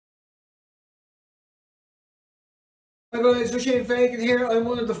Hi guys, Shane Fagan here. I'm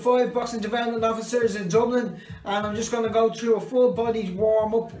one of the 5 boxing development officers in Dublin, and I'm just going to go through a full body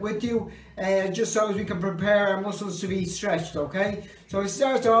warm up with you just so as we can prepare our muscles to be stretched, okay? So we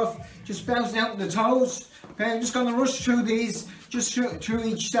start off just bouncing out the toes, okay? I'm just going to rush through these, just through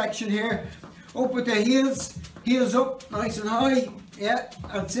each section here. Up with the heels, heels up nice and high, yeah,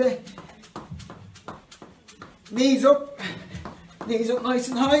 that's it. Knees up nice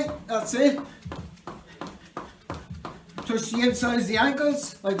and high, that's it. Touch the insides of the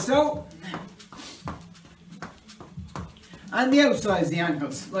ankles, like so. And the outsides of the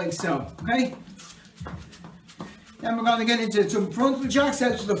ankles, like so, okay? Then we're going to get into some frontal jacks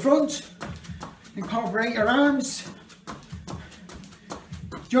out to the front. Incorporate your arms.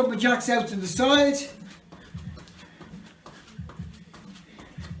 Jumping jacks out to the side.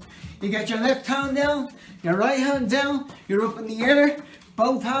 You get your left hand down, your right hand down, you're up in the air,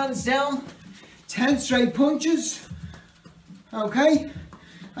 both hands down, 10 straight punches. Okay,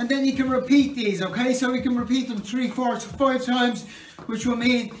 and then you can repeat these, okay, so we can repeat them 3, 4, 5 times, which will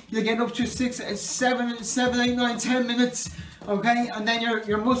mean you get up to 6, 7, 8, 9, 10 minutes, okay, and then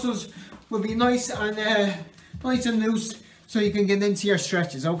your muscles will be nice and loose, so you can get into your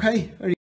stretches, okay.